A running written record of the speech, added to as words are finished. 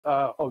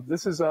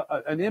this is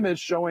an image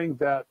showing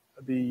that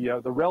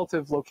the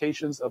relative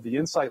locations of the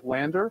InSight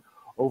lander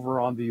over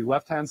on the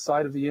left-hand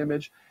side of the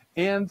image,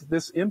 and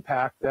this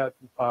impact that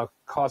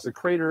caused a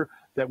crater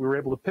that we were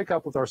able to pick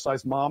up with our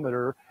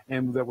seismometer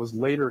and that was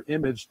later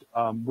imaged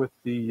with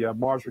the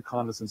Mars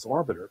Reconnaissance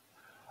Orbiter.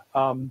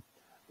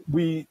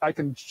 I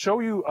can show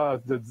you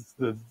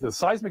the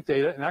seismic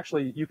data, and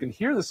actually you can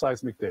hear the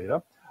seismic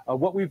data.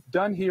 What we've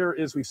done here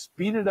is we've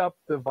speeded up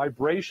the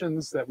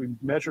vibrations that we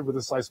measured with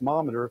the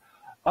seismometer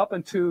up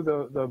into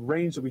the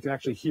range that we can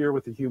actually hear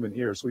with the human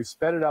ear. So we've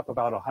sped it up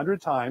about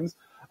 100 times.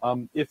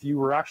 If you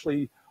were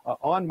actually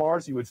on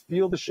Mars, you would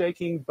feel the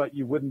shaking, but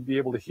you wouldn't be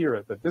able to hear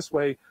it. But this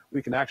way,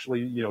 we can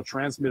actually,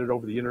 transmit it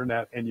over the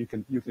internet, and you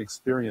can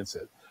experience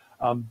it.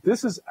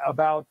 This is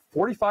about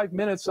 45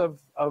 minutes of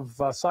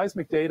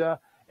seismic data,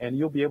 and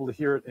you'll be able to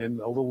hear it in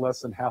a little less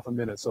than half a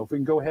minute. So if we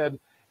can go ahead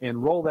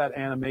and roll that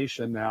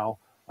animation now,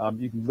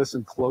 you can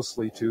listen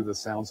closely to the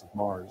sounds of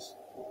Mars.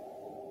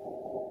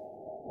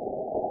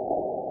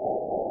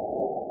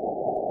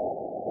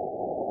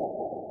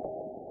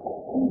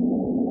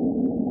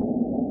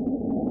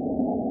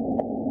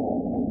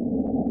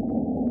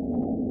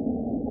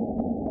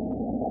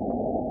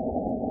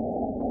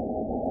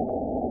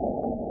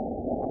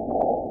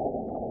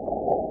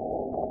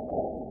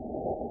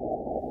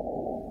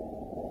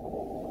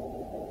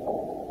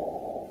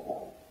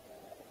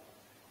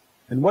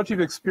 And what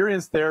you've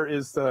experienced there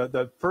is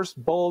the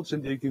first bulge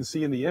that you can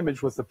see in the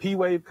image was the P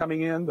wave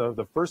coming in,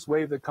 the first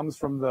wave that comes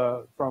from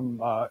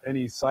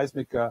any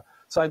seismic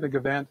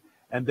event,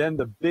 and then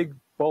the big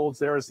bulge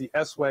there is the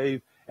S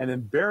wave, and then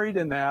buried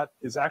in that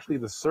is actually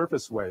the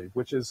surface wave,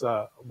 which is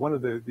one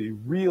of the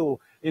real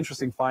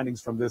interesting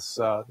findings from this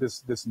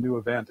new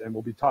event, and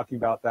we'll be talking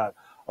about that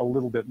a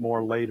little bit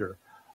more later.